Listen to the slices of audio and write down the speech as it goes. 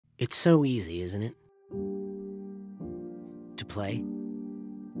It's so easy, isn't it? To play.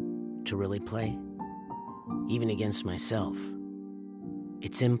 To really play. Even against myself.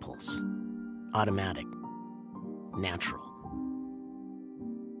 It's impulse. Automatic. Natural.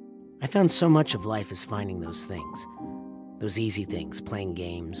 I found so much of life is finding those things. Those easy things, playing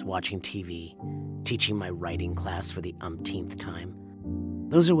games, watching TV, teaching my writing class for the umpteenth time.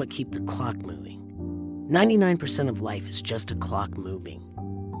 Those are what keep the clock moving. 99% of life is just a clock moving.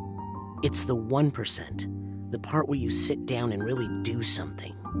 It's the 1%, the part where you sit down and really do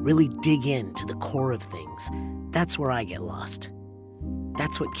something, really dig in to the core of things. That's where I get lost.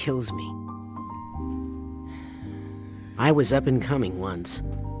 That's what kills me. I was up and coming once.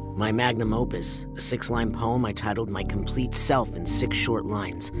 My magnum opus, a 6-line poem I titled My Complete Self in 6 short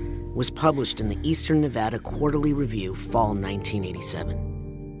lines, was published in the Eastern Nevada Quarterly Review, fall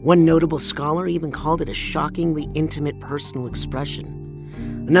 1987. One notable scholar even called it a shockingly intimate personal expression.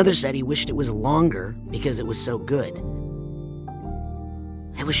 Another said he wished it was longer because it was so good.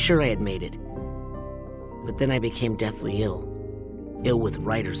 I was sure I had made it. But then I became deathly ill. Ill with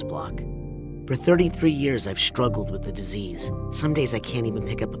writer's block. For 33 years I've struggled with the disease. Some days I can't even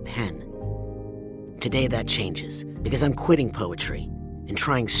pick up a pen. Today that changes, because I'm quitting poetry and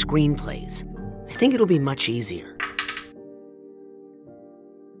trying screenplays. I think it'll be much easier.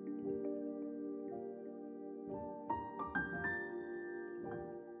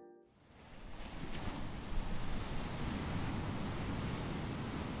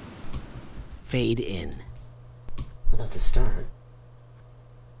 Fade in. Well, that's a start.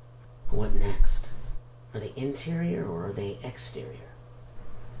 What next? Are they interior or are they exterior?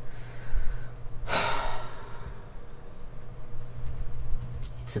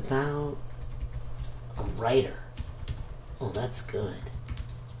 It's about a writer. Oh, that's good.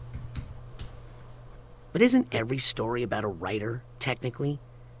 But isn't every story about a writer, technically?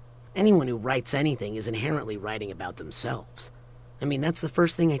 Anyone who writes anything is inherently writing about themselves. I mean, that's the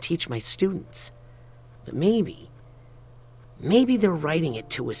first thing I teach my students. But maybe they're writing it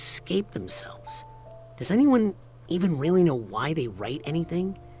to escape themselves. Does anyone even really know why they write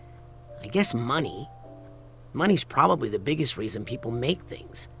anything? I guess money. Money's probably the biggest reason people make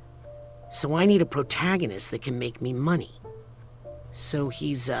things. So I need a protagonist that can make me money. So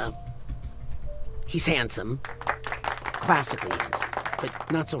he's handsome. Classically handsome.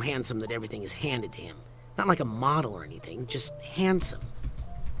 But not so handsome that everything is handed to him. Not like a model or anything, just handsome.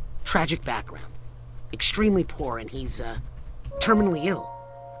 Tragic background. Extremely poor, and he's, terminally ill.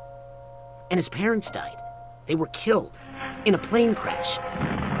 And his parents died. They were killed in a plane crash.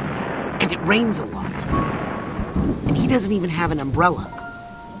 And it rains a lot. And he doesn't even have an umbrella.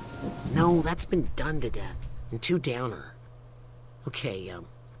 No, that's been done to death. And too downer. Okay,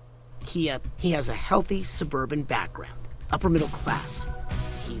 he has a healthy suburban background. Upper middle class.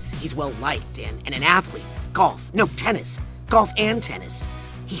 He's well-liked and an athlete. Golf. No, tennis. Golf and tennis.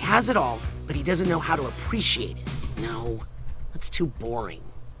 He has it all, but he doesn't know how to appreciate it. No, that's too boring.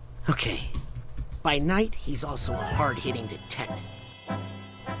 Okay. By night, he's also a hard-hitting detective.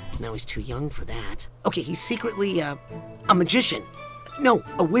 Now he's too young for that. Okay, he's secretly, a magician. No,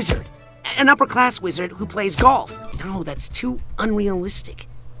 a wizard. An upper-class wizard who plays golf. No, that's too unrealistic.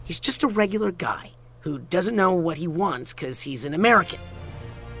 He's just a regular guy who doesn't know what he wants because he's an American.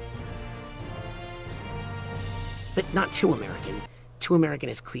 But not too American. Too American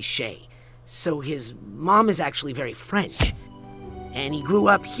is cliché. So his mom is actually very French. And he grew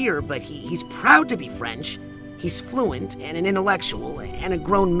up here, but he's proud to be French. He's fluent and an intellectual and a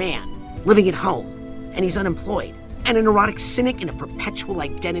grown man, living at home. And he's unemployed. And a neurotic cynic in a perpetual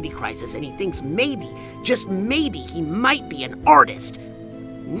identity crisis. And he thinks maybe, just maybe, he might be an artist.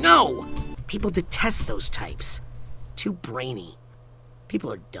 No! People detest those types. Too brainy.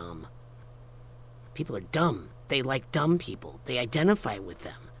 People are dumb. People are dumb. They like dumb people. They identify with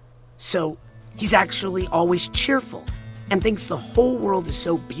them. So, he's actually always cheerful and thinks the whole world is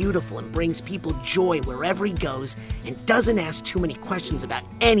so beautiful and brings people joy wherever he goes and doesn't ask too many questions about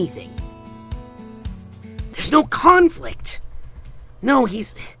anything. There's no conflict. No, he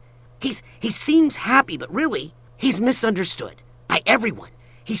seems happy, but really, he's misunderstood by everyone.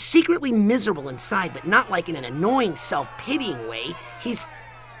 He's secretly miserable inside, but not like in an annoying, self-pitying way. He's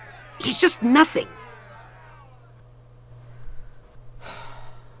just nothing.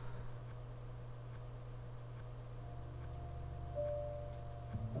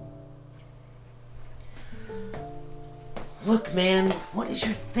 Look, man, what is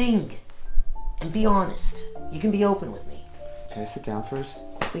your thing? And be honest. You can be open with me. Can I sit down first?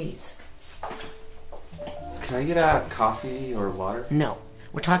 Please. Can I get a coffee or water? No.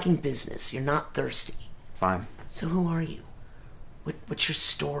 We're talking business. You're not thirsty. Fine. So who are you? What's your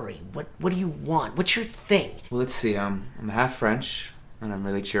story? What do you want? What's your thing? Well, let's see. I'm half French, and I'm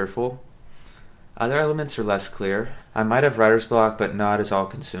really cheerful. Other elements are less clear. I might have writer's block, but not as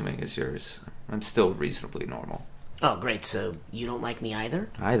all-consuming as yours. I'm still reasonably normal. Oh, great. So you don't like me either?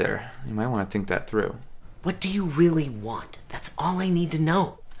 Either. You might want to think that through. What do you really want? That's all I need to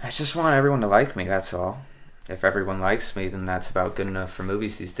know. I just want everyone to like me, that's all. If everyone likes me, then that's about good enough for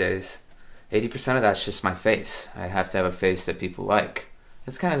movies these days. 80% of that's just my face. I have to have a face that people like.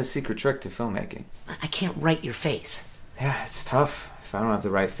 It's kind of the secret trick to filmmaking. I can't write your face. Yeah, it's tough. If I don't have the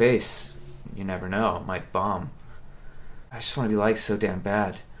right face, you never know, it might bomb. I just want to be liked so damn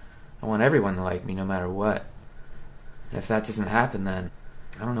bad. I want everyone to like me no matter what. And if that doesn't happen, then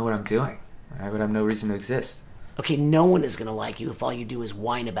I don't know what I'm doing. I would have no reason to exist. Okay, no one is going to like you if all you do is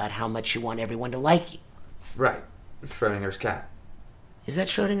whine about how much you want everyone to like you. Right. Schrodinger's cat. Is that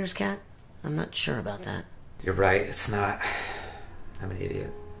Schrodinger's cat? I'm not sure about that. You're right, it's not. I'm an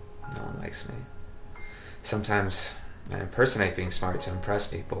idiot. No one likes me. Sometimes I impersonate being smart to impress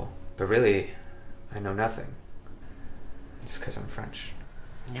people, but really, I know nothing. It's because I'm French.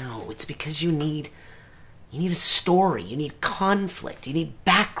 No, it's because you need a story, you need conflict, you need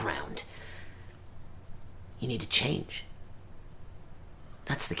background. You need to change.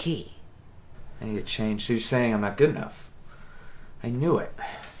 That's the key. I need to change. So you're saying I'm not good enough? I knew it.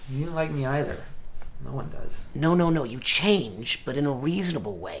 You didn't like me either. No one does. No. You change, but in a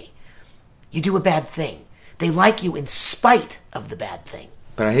reasonable way. You do a bad thing. They like you in spite of the bad thing.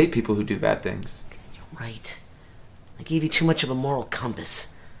 But I hate people who do bad things. You're right. I gave you too much of a moral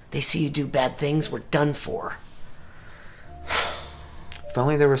compass. They see you do bad things, we're done for. If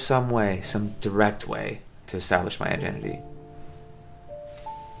only there was some way, some direct way, to establish my identity.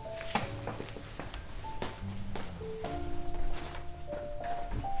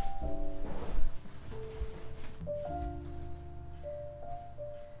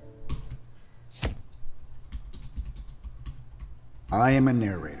 I am a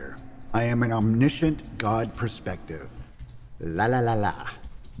narrator. I am an omniscient God perspective. La la la la.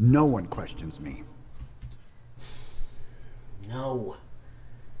 No one questions me. No.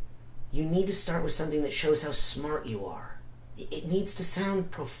 You need to start with something that shows how smart you are. It needs to sound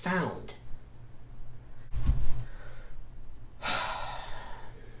profound.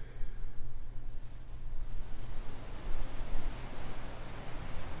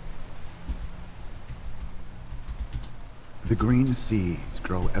 The green seas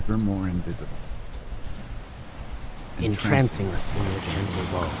grow ever more invisible. Entrancing us in their gentle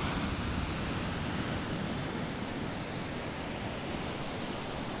lull.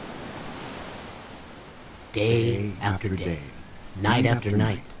 Day after day, night after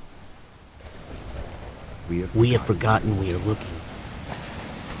night, we have forgotten we are looking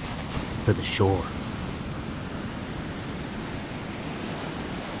for the shore.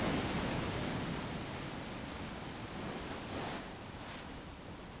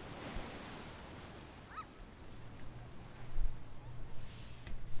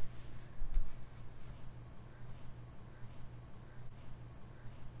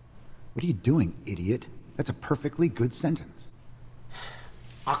 What are you doing, idiot? That's a perfectly good sentence.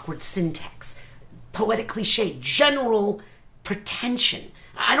 Awkward syntax, poetic cliche, general pretension.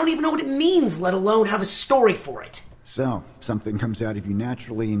 I don't even know what it means, let alone have a story for it. So, something comes out of you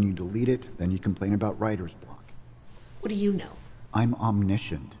naturally and you delete it, then you complain about writer's block. What do you know? I'm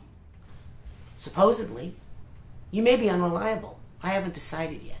omniscient. Supposedly. You may be unreliable. I haven't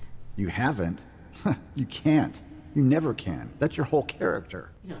decided yet. You haven't? You can't. You never can. That's your whole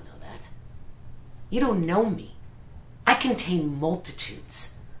character. You don't know that. You don't know me. I contain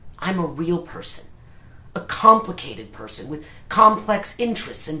multitudes. I'm a real person. A complicated person with complex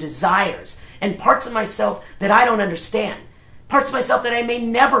interests and desires, and parts of myself that I don't understand. Parts of myself that I may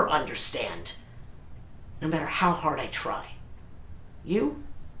never understand. No matter how hard I try. You're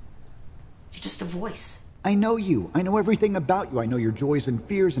just a voice. I know you. I know everything about you. I know your joys and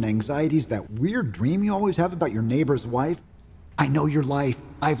fears and anxieties, that weird dream you always have about your neighbor's wife. I know your life.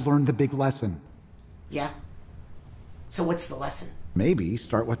 I've learned the big lesson. Yeah? So what's the lesson? Maybe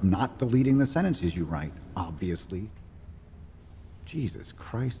start with not deleting the sentences you write, obviously. Jesus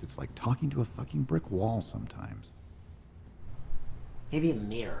Christ, it's like talking to a fucking brick wall sometimes. Maybe a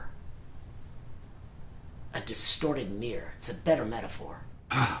mirror. A distorted mirror. It's a better metaphor.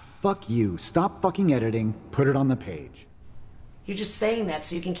 Fuck you. Stop fucking editing. Put it on the page. You're just saying that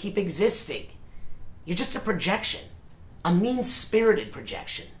so you can keep existing. You're just a projection. A mean-spirited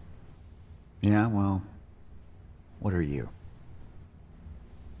projection. Yeah, well, what are you?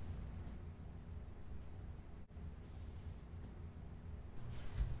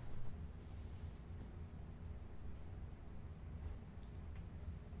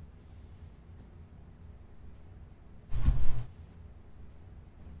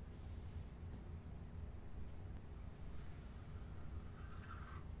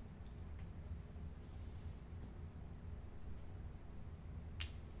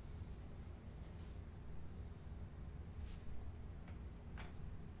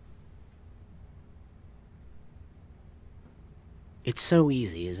 It's so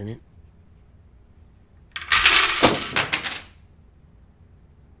easy, isn't it?